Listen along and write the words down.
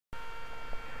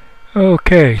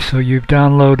Okay, so you've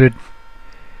downloaded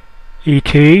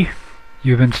ET,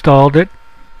 you've installed it,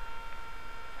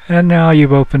 and now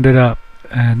you've opened it up.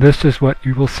 And this is what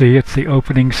you will see. It's the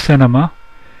opening cinema.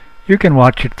 You can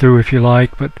watch it through if you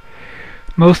like, but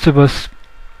most of us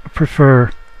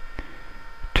prefer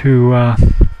to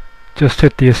just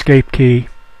hit the escape key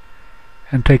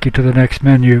and take you to the next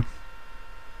menu.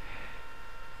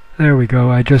 There we go,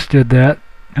 I just did that.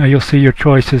 Now you'll see your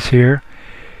choices here.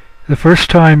 The first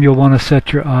time you'll want to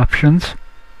set your options.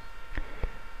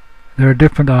 There are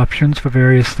different options for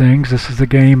various things. This is the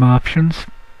game options.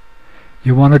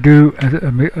 You want to do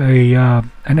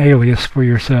an alias for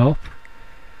yourself.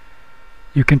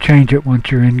 You can change it once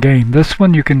you're in game. This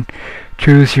one you can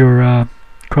choose your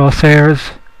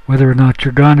crosshairs, whether or not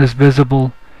your gun is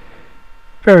visible,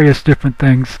 various different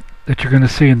things that you're going to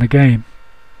see in the game.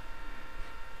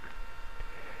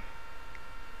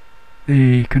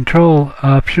 The control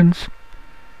options.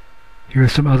 Here are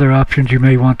some other options. You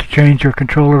may want to change your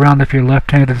control around if you're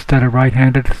left-handed instead of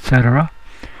right-handed, etc.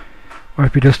 Or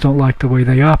if you just don't like the way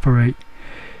they operate.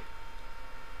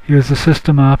 Here's the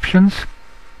system options.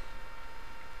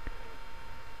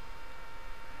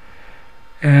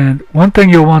 And one thing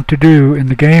you'll want to do in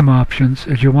the game options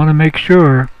is you'll want to make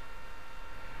sure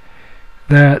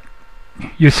that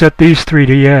you set these 3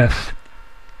 to yes.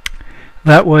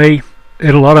 That way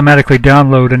it'll automatically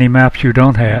download any maps you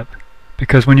don't have,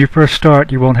 because when you first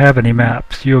start you won't have any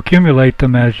maps. You accumulate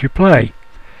them as you play.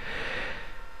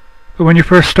 But when you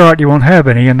first start you won't have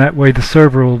any, and that way the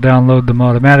server will download them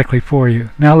automatically for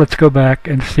you. Now let's go back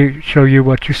and show you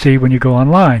what you see when you go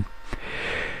online.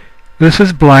 This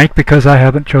is blank because I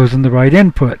haven't chosen the right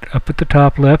input. Up at the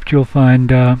top left you'll find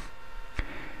the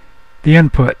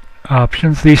input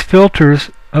options. These filters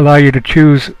allow you to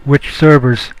choose which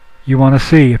servers you want to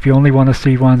see. If you only want to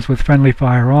see ones with friendly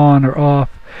fire on or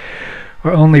off,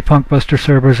 or only Punkbuster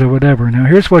servers or whatever. Now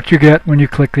here's what you get when you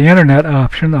click the internet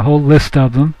option, the whole list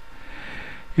of them.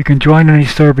 You can join any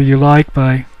server you like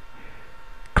by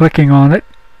clicking on it.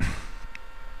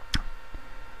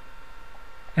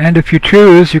 And if you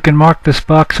choose, you can mark this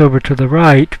box over to the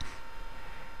right,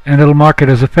 and it'll mark it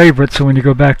as a favorite, so when you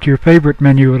go back to your favorite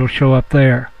menu it'll show up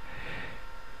there.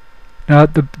 Now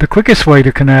the quickest way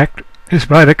to connect is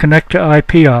by the connect to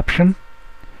IP option.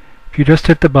 If you just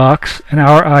hit the box, and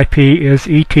our IP is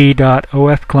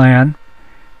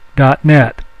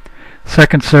et.ofclan.net.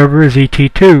 Second server is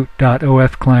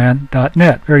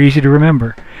et2.ofclan.net. Very easy to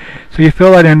remember. So you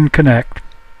fill that in and connect.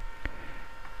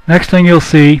 Next thing you'll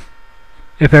see,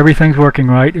 if everything's working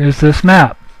right, is this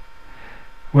map.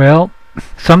 Well,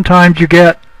 sometimes you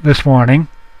get this warning.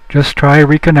 Just try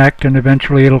reconnect and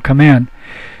eventually it'll come in,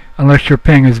 unless your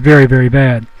ping is very, very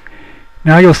bad.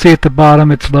 Now you'll see at the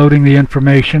bottom it's loading the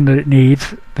information that it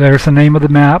needs. There's the name of the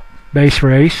map, Base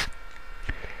Race,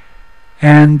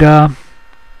 and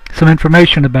some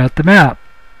information about the map.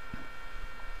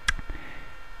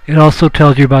 It also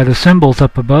tells you by the symbols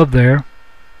up above there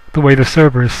the way the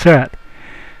server is set.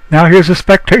 Now here's a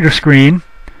spectator screen.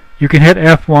 You can hit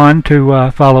F1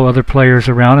 to follow other players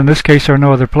around. In this case there are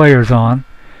no other players on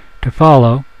to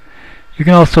follow. You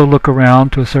can also look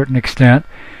around to a certain extent.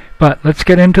 But let's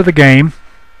get into the game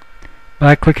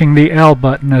by clicking the L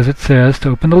button, as it says, to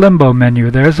open the Limbo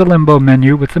menu. There's the Limbo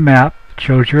menu with the map. It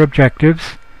shows your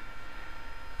objectives.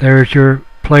 There's your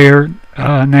player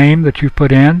name that you've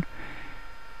put in.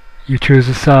 You choose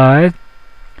a side.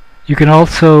 You can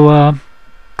also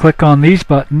click on these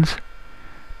buttons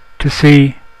to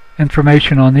see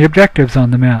information on the objectives on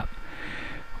the map.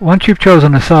 Once you've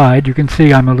chosen a side, you can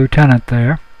see I'm a lieutenant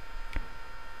there.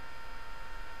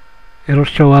 It'll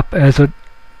show up as a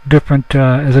different,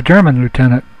 as a German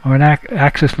lieutenant or an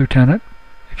Axis lieutenant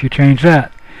if you change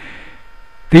that.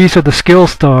 These are the skill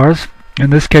stars. In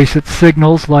this case it's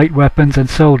signals, light weapons, and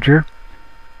soldier,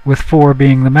 with 4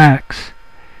 being the max.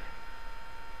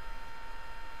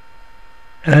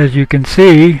 As you can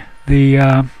see,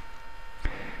 the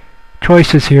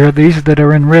choices here, these that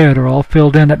are in red, are all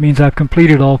filled in. That means I've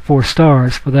completed all 4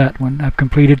 stars for that one. I've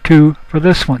completed 2 for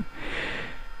this one.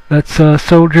 That's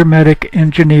soldier, medic,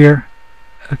 engineer,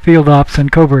 field ops,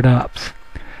 and covert ops.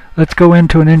 Let's go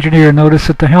into an engineer. Notice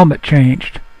that the helmet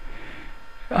changed.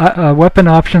 Weapon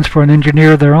options for an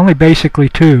engineer, there are only basically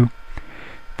 2.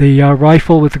 The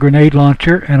rifle with the grenade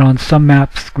launcher, and on some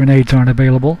maps grenades aren't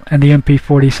available, and the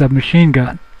MP40 submachine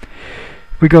gun.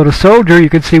 If we go to soldier, you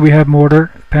can see we have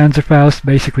mortar, Panzerfaust,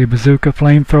 basically bazooka,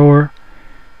 flamethrower,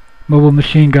 mobile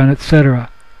machine gun, etc.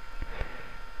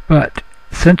 But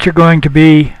since you're going to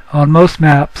be on most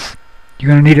maps,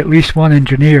 you're going to need at least 1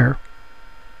 engineer.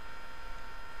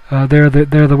 They're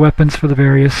the weapons for the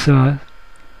various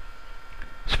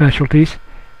specialties.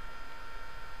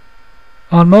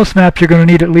 On most maps you're going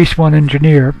to need at least one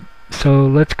engineer, so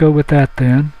let's go with that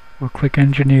then. We'll click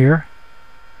engineer.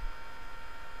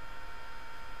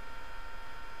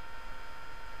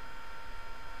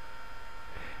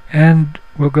 And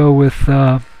we'll go with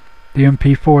the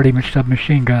MP40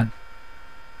 submachine gun.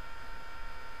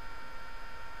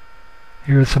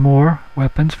 Here are some more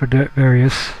weapons for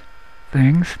various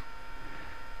things.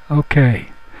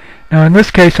 Okay. Now in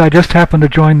this case I just happened to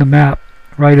join the map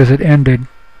right as it ended.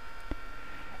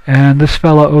 And this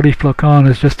fellow Odi Flocon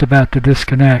is just about to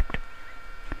disconnect,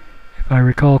 if I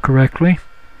recall correctly.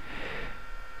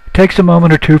 It takes a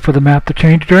moment or two for the map to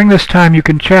change. During this time you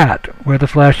can chat where the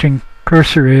flashing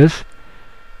cursor is.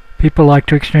 People like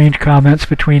to exchange comments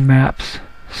between maps.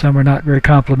 Some are not very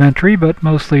complimentary, but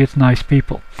mostly it's nice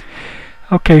people.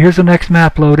 Okay, here's the next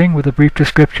map loading with a brief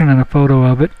description and a photo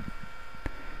of it.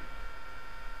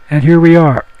 And here we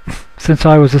are. Since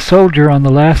I was a soldier on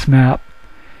the last map,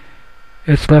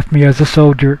 it's left me as a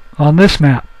soldier on this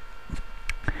map.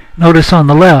 Notice on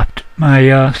the left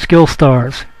my skill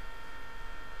stars.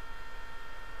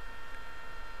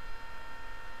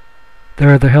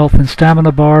 There are the health and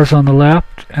stamina bars on the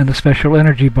left and the special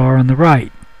energy bar on the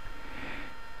right.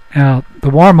 Now the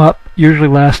warm-up usually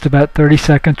lasts about 30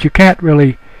 seconds. You can't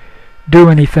really do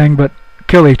anything but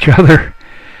kill each other.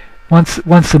 Once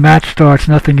the match starts,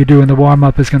 nothing you do in the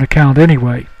warm-up is going to count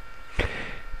anyway.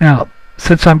 Now,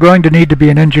 since I'm going to need to be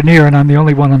an engineer and I'm the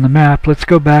only one on the map, let's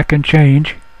go back and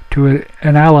change to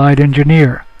an allied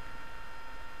engineer.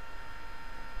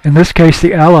 In this case,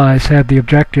 the allies have the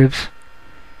objectives.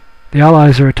 The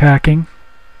allies are attacking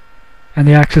and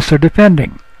the Axis are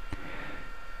defending.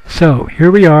 So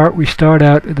here we are. We start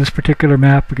out at this particular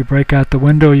map. We could break out the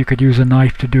window. You could use a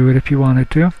knife to do it if you wanted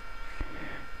to.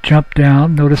 Jump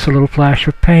down. Notice a little flash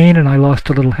of pain, and I lost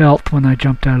a little health when I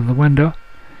jumped out of the window.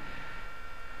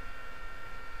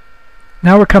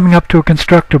 Now we're coming up to a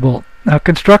constructible. Now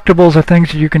constructibles are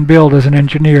things that you can build as an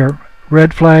engineer.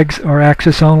 Red flags are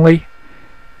Axis only.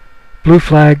 Blue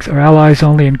flags are Allies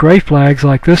only, and gray flags,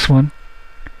 like this one,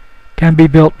 can be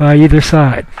built by either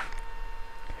side.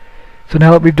 So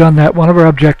now that we've done that, one of our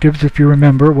objectives, if you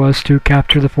remember, was to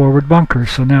capture the forward bunker.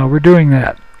 So now we're doing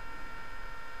that.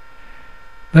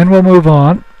 Then we'll move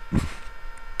on. And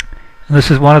this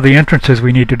is one of the entrances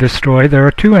we need to destroy. There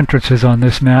are two entrances on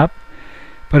this map,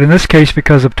 but in this case,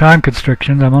 because of time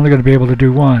constrictions, I'm only going to be able to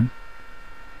do one.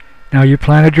 Now you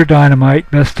planted your dynamite.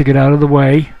 Best to get out of the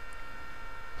way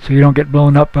so you don't get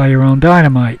blown up by your own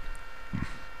dynamite.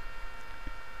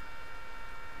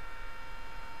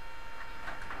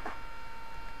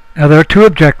 Now there are two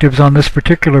objectives on this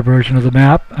particular version of the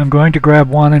map. I'm going to grab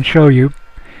one and show you.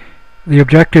 The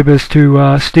objective is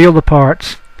to steal the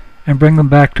parts and bring them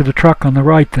back to the truck on the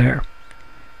right there.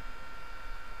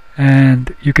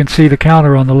 And you can see the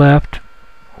counter on the left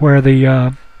where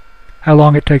the how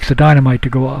long it takes the dynamite to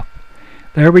go off.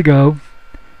 There we go.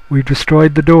 We've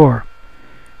destroyed the door.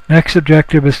 Next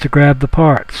objective is to grab the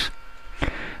parts.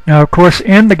 Now of course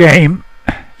in the game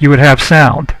you would have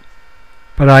sound,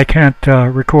 but I can't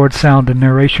record sound and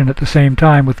narration at the same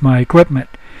time with my equipment.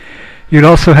 You'd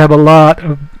also have a lot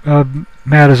of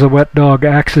mad as a wet dog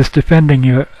Axis defending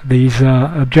you these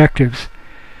objectives.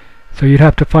 So you'd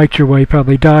have to fight your way,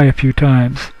 probably die a few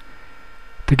times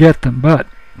to get them. But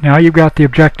now you've got the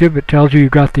objective. It tells you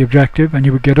you've got the objective, and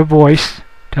you would get a voice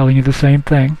telling you the same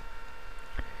thing.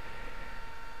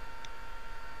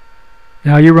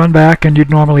 Now you run back, and you'd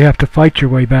normally have to fight your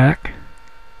way back.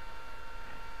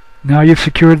 Now you've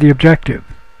secured the objective.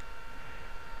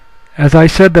 As I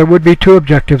said, there would be two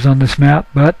objectives on this map,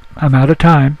 but I'm out of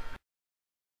time.